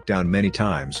taking it down many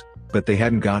times, but they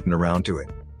hadn't gotten around to it.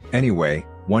 Anyway,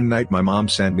 one night my mom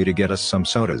sent me to get us some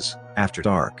sodas. After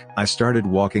dark, I started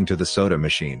walking to the soda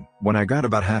machine. When I got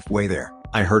about halfway there,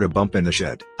 I heard a bump in the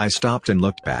shed. I stopped and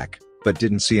looked back, but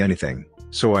didn't see anything,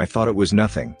 so I thought it was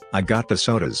nothing. I got the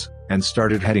sodas, and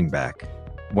started heading back.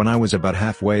 When I was about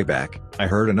halfway back, I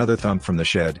heard another thump from the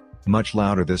shed, much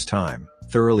louder this time.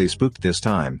 Thoroughly spooked this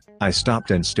time, I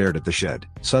stopped and stared at the shed.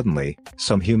 Suddenly,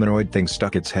 some humanoid thing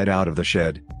stuck its head out of the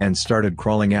shed, and started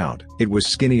crawling out. It was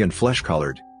skinny and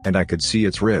flesh-colored, and I could see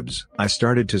its ribs. I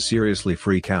started to seriously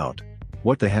freak out.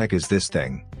 What the heck is this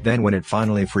thing? Then when it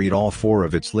finally freed all four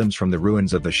of its limbs from the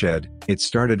ruins of the shed, it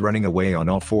started running away on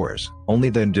all fours. Only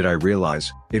then did I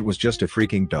realize, it was just a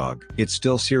freaking dog. It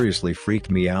still seriously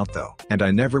freaked me out though. And I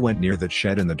never went near that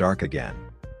shed in the dark again.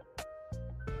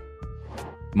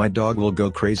 My dog will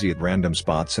go crazy at random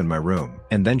spots in my room,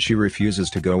 and then she refuses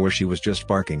to go where she was just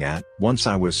barking at. Once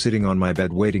I was sitting on my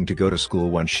bed waiting to go to school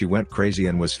when she went crazy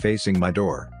and was facing my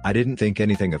door. I didn't think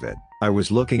anything of it. I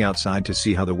was looking outside to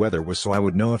see how the weather was so I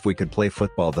would know if we could play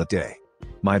football that day.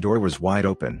 My door was wide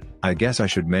open. I guess I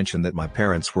should mention that my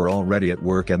parents were already at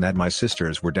work and that my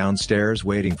sisters were downstairs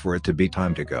waiting for it to be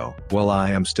time to go. While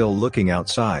I am still looking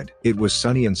outside, it was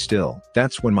sunny and still.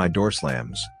 That's when my door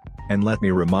slams. And let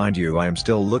me remind you, I am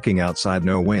still looking outside,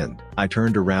 no wind. I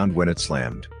turned around when it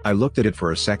slammed. I looked at it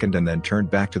for a second and then turned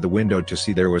back to the window to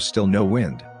see there was still no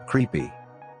wind. Creepy.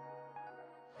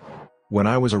 When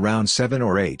I was around 7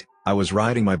 or 8, I was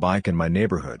riding my bike in my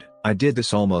neighborhood. I did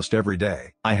this almost every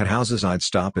day. I had houses I'd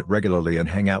stop at regularly and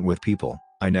hang out with people.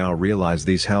 I now realize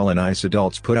these hell and ice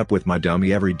adults put up with my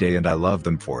dummy every day and I love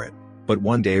them for it. But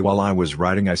one day while I was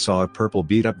riding I saw a purple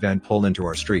beat-up van pull into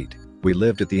our street. We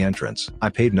lived at the entrance. I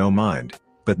paid no mind,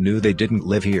 but knew they didn't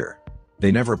live here.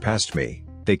 They never passed me.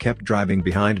 They kept driving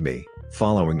behind me,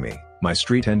 following me. My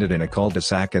street ended in a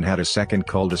cul-de-sac and had a second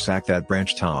cul-de-sac that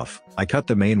branched off. I cut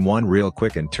the main one real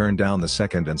quick and turned down the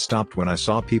second and stopped when I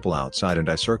saw people outside and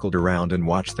I circled around and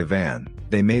watched the van.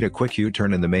 They made a quick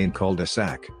U-turn in the main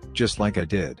cul-de-sac, just like I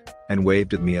did, and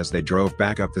waved at me as they drove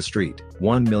back up the street.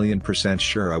 1,000,000%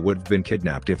 sure I would have been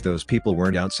kidnapped if those people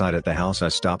weren't outside at the house I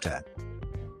stopped at.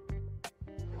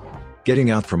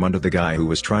 Getting out from under the guy who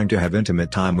was trying to have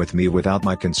intimate time with me without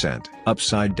my consent.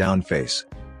 Upside down face.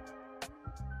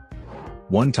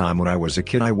 One time when I was a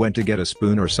kid I went to get a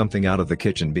spoon or something out of the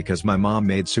kitchen because my mom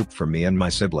made soup for me and my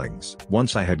siblings.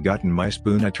 Once I had gotten my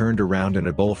spoon I turned around and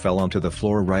a bowl fell onto the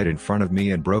floor right in front of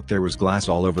me and broke. There was glass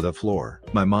all over the floor.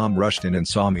 My mom rushed in and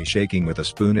saw me shaking with a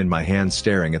spoon in my hand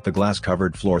staring at the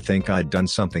glass-covered floor. Think I'd done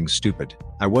something stupid.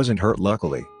 I wasn't hurt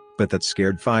luckily, but that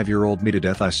scared 5-year-old me to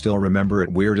death. I still remember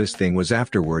it. Weirdest thing was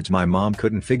afterwards my mom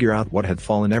couldn't figure out what had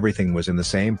fallen. Everything was in the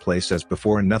same place as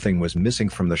before and nothing was missing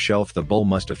from the shelf the bowl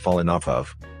must have fallen off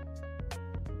of.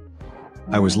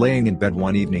 I was laying in bed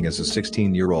one evening as a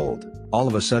 16-year-old. All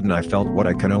of a sudden I felt what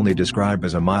I can only describe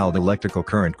as a mild electrical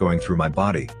current going through my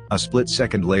body. A split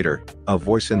second later, a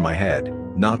voice in my head,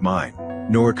 not mine,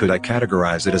 nor could I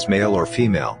categorize it as male or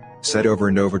female, said over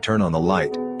and over, "Turn on the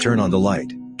light, turn on the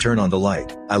light. Turn on the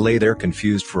light." I lay there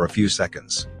confused for a few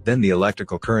seconds. Then the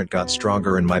electrical current got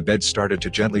stronger and my bed started to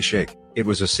gently shake. It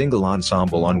was a single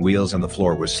ensemble on wheels and the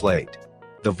floor was slate.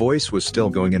 The voice was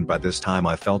still going and by this time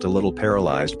I felt a little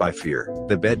paralyzed by fear.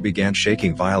 The bed began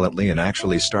shaking violently and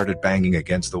actually started banging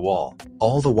against the wall.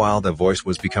 All the while the voice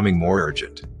was becoming more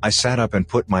urgent. I sat up and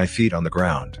put my feet on the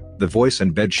ground. The voice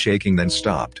and bed shaking then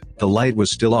stopped. The light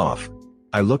was still off.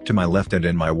 I looked to my left and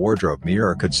in my wardrobe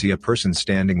mirror could see a person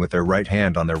standing with their right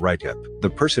hand on their right hip. The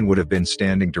person would have been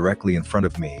standing directly in front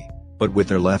of me, but with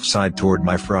their left side toward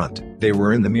my front. They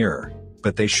were in the mirror,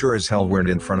 but they sure as hell weren't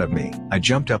in front of me. I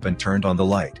jumped up and turned on the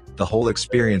light. The whole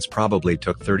experience probably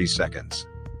took 30 seconds.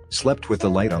 Slept with the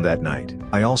light on that night.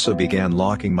 I also began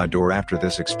locking my door after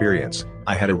this experience.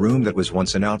 I had a room that was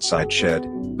once an outside shed,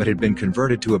 but had been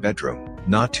converted to a bedroom.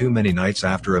 Not too many nights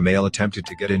after a male attempted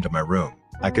to get into my room.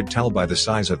 I could tell by the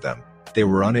size of them. They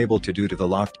were unable to due to the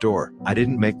locked door. I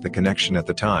didn't make the connection at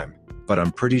the time, but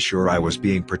I'm pretty sure I was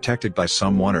being protected by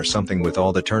someone or something with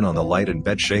all the turn on the light and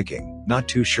bed shaking. Not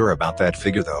too sure about that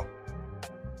figure though.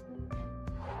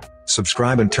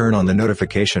 Subscribe and turn on the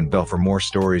notification bell for more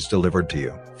stories delivered to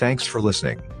you. Thanks for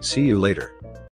listening. See you later.